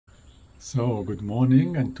So, good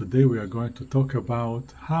morning, and today we are going to talk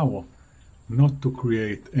about how not to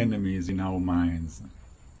create enemies in our minds.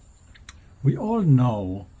 We all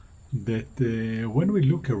know that when we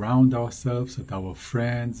look around ourselves at our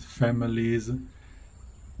friends, families,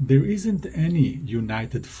 there isn't any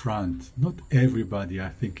united front. Not everybody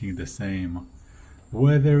are thinking the same.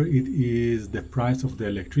 Whether it is the price of the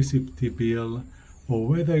electricity bill, or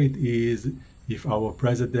whether it is if our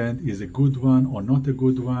president is a good one or not a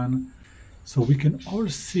good one. So we can all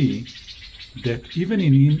see that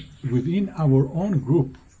even within our own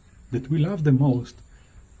group that we love the most,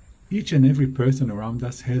 each and every person around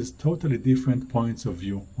us has totally different points of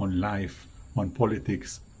view on life, on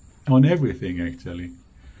politics, on everything actually.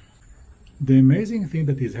 The amazing thing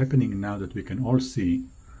that is happening now that we can all see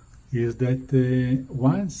is that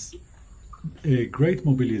once a great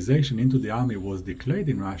mobilization into the army was declared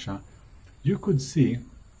in Russia, you could see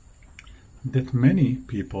that many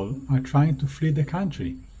people are trying to flee the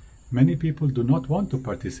country. Many people do not want to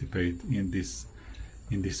participate in this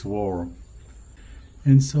war.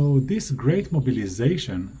 And so this great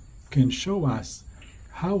mobilization can show us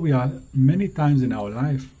how we are many times in our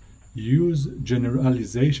life use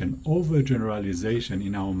generalization, overgeneralization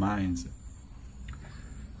in our minds.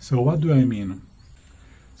 So what do I mean?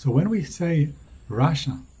 So when we say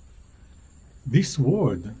Russia, this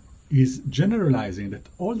word is generalizing that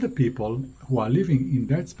all the people who are living in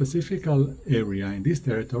that specific area, in this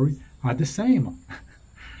territory, are the same.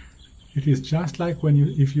 It is just like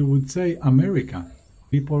if you would say America.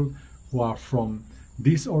 People who are from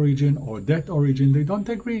this origin or that origin, they don't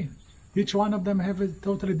agree. Each one of them have a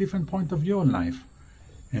totally different point of view on life.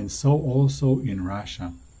 And so also in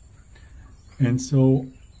Russia. And so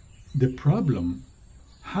the problem,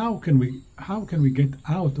 how can we get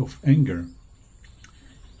out of anger?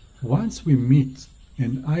 Once we meet,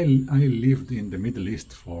 and I lived in the Middle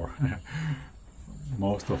East for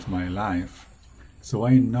most of my life, so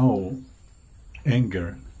I know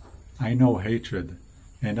anger, I know hatred,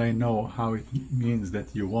 and I know how it means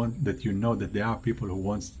that you know that there are people who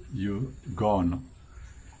want you gone.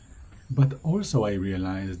 But also I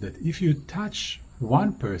realized that if you touch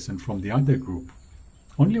one person from the other group,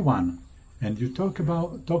 only one, and you talk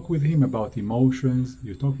with him about emotions,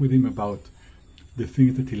 you talk with him about the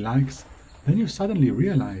things that he likes, then you suddenly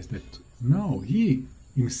realize that no, he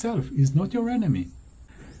himself is not your enemy.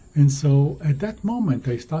 And so at that moment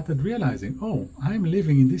I started realizing, oh, I'm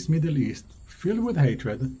living in this Middle East filled with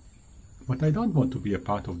hatred, but I don't want to be a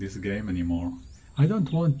part of this game anymore. I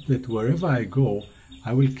don't want that wherever I go,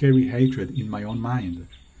 I will carry hatred in my own mind.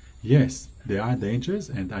 Yes, there are dangers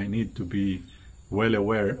and I need to be well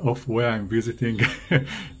aware of where I'm visiting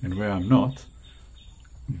and where I'm not.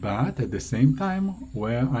 But at the same time,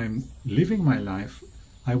 where I'm living my life,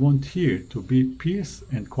 I want here to be peace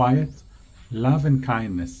and quiet, love and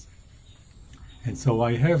kindness. And so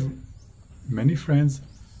I have many friends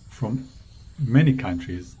from many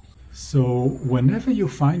countries. So whenever you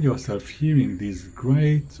find yourself hearing these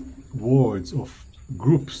great words of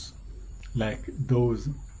groups, like those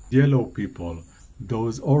yellow people,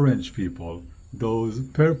 those orange people, those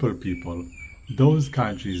purple people, those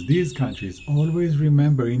countries, these countries, always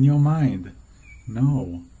remember in your mind,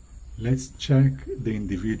 no, let's check the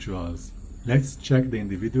individuals. Let's check the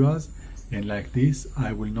individuals, and like this,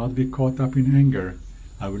 I will not be caught up in anger.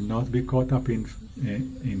 I will not be caught up in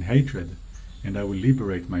hatred, and I will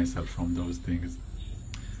liberate myself from those things.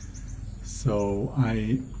 So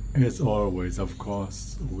as always, of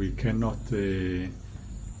course, we cannot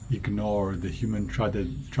ignore the human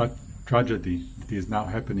tragedy that is now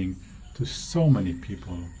happening to so many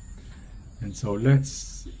people. And so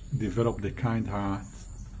let's develop the kind heart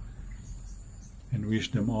and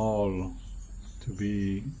wish them all to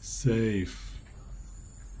be safe,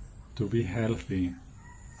 to be healthy,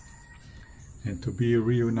 and to be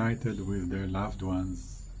reunited with their loved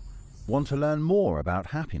ones. Want to learn more about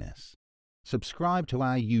happiness? Subscribe to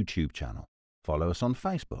our YouTube channel, follow us on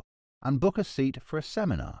Facebook, and book a seat for a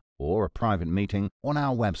seminar or a private meeting on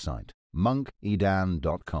our website,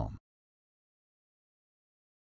 monkidan.com.